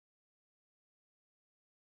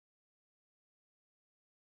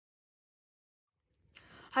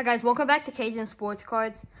Hi guys, welcome back to Cajun Sports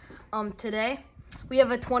Cards. Today we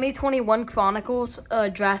have a 2021 Chronicles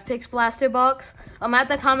draft picks blaster box. At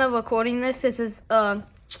the time of recording this is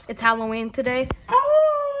it's Halloween today.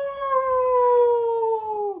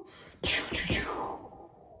 Oh!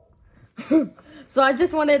 So I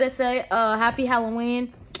just wanted to say happy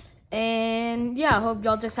Halloween, and yeah, I hope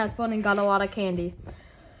y'all just had fun and got a lot of candy.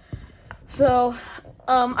 So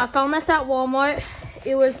I found this at Walmart.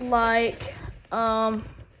 It was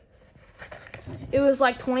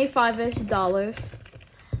like $25-ish.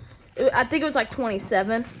 I think it was like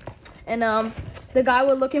 27. And the guy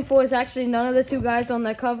we're looking for is actually none of the two guys on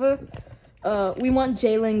the cover. We want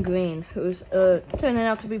Jalen Green, who's turning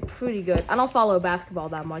out to be pretty good. I don't follow basketball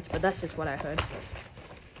that much, but that's just what I heard.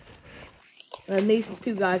 And these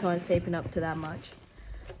two guys aren't shaping up to that much.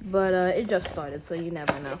 But it just started, so you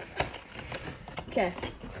never know. Okay.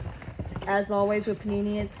 As always with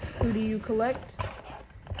Panini, it's who do you collect?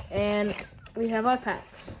 And we have our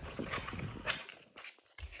packs.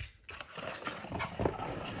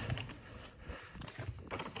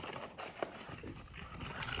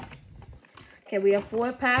 Okay, we have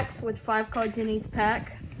 4 packs with 5 cards in each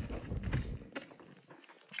pack.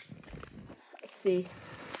 Let's see.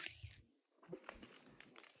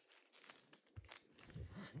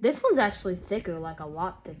 This one's actually thicker, like a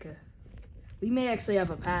lot thicker. We may actually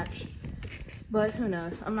have a patch, but who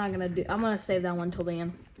knows? I'm gonna save that one till the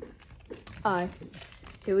end. Alright,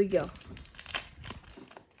 here we go.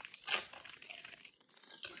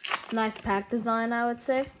 Nice pack design, I would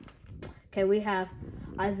say. Okay, we have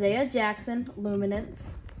Isaiah Jackson, Luminance.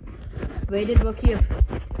 Rated rookie of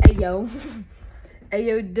Ayo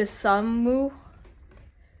Desamu.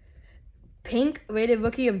 Pink, rated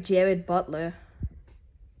rookie of Jared Butler.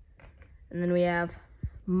 And then we have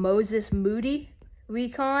Moses Moody,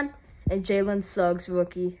 Recon, and Jalen Suggs,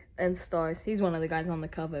 rookie and stars. He's one of the guys on the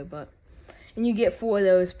cover, but. And you get 4 of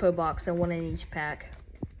those per box, so 1 in each pack.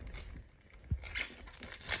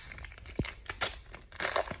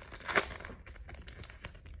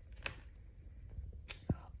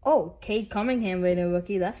 Oh, Cade Cunningham rated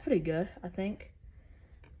rookie. That's pretty good, I think.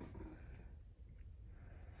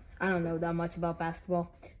 I don't know that much about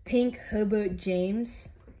basketball. Pink Herbert James.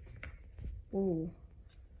 Ooh.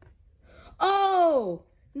 Oh!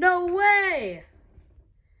 No way!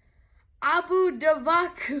 Abu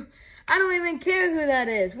Davaku. I don't even care who that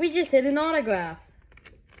is. We just hit an autograph.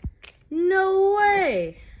 No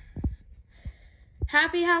way.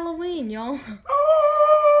 Happy Halloween, y'all.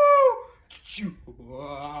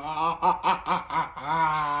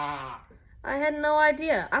 I had no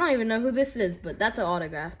idea. I don't even know who this is, but that's an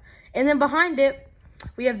autograph. And then behind it,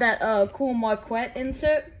 we have that cool Marquette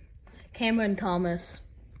insert. Cameron Thomas,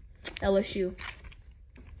 LSU.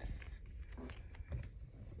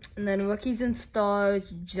 And then rookies and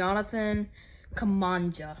stars, Jonathan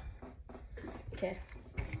Kamanja. Okay.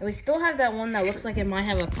 And we still have that one that looks like it might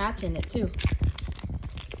have a patch in it, too.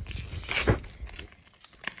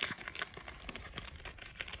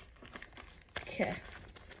 Okay.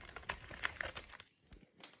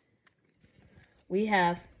 We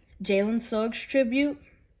have Jalen Suggs tribute.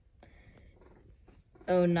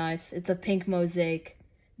 Oh, nice. It's a pink mosaic.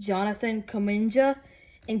 Jonathan Kamanja.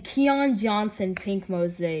 And Keon Johnson pink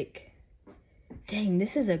mosaic. Dang,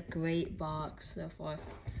 this is a great box so far.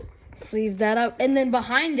 Sleeve that up. And then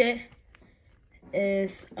behind it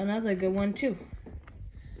is another good one too.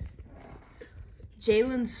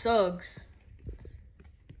 Jalen Suggs.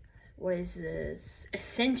 What is this?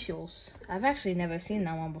 Essentials. I've actually never seen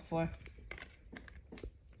that one before.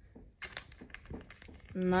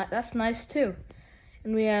 That's nice too.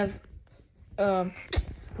 And we have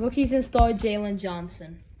rookies and star Jalen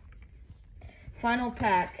Johnson. Final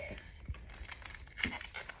pack.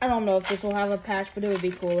 I don't know if this will have a patch, but it would be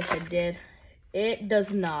cool if it did. It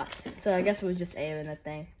does not. So I guess it was just airing the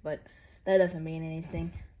thing, but that doesn't mean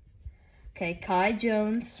anything. Okay, Kai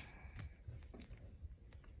Jones.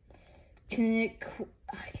 I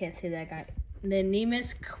can't say that guy. Then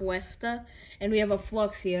Nemus Cuesta. And we have a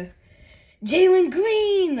flux here. Jalen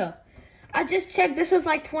Green! I just checked, this was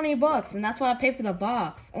like $20, and that's what I paid for the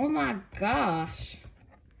box. Oh my gosh.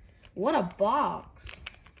 What a box.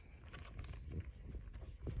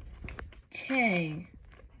 Dang.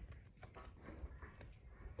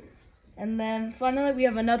 And then finally we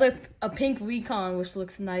have a pink Recon, which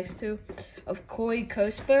looks nice too, of Corey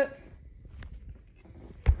Kospert.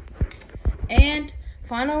 And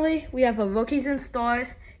finally we have a rookies and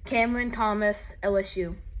stars, Cameron Thomas,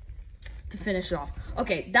 LSU, to finish it off.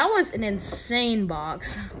 Okay, that was an insane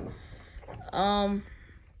box.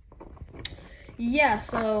 Yeah,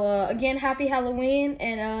 so again, happy Halloween,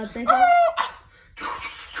 and thank you.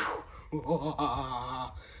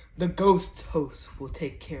 The ghost host will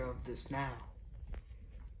take care of this now.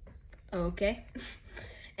 Okay.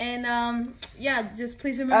 And yeah, just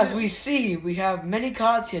please remember. As we see, we have many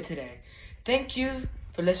cards here today. Thank you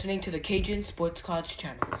for listening to the Cajun Sports Cards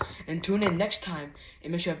channel. And tune in next time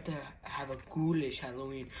and make sure to have a ghoulish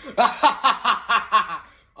Halloween.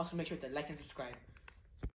 Also make sure to like and subscribe.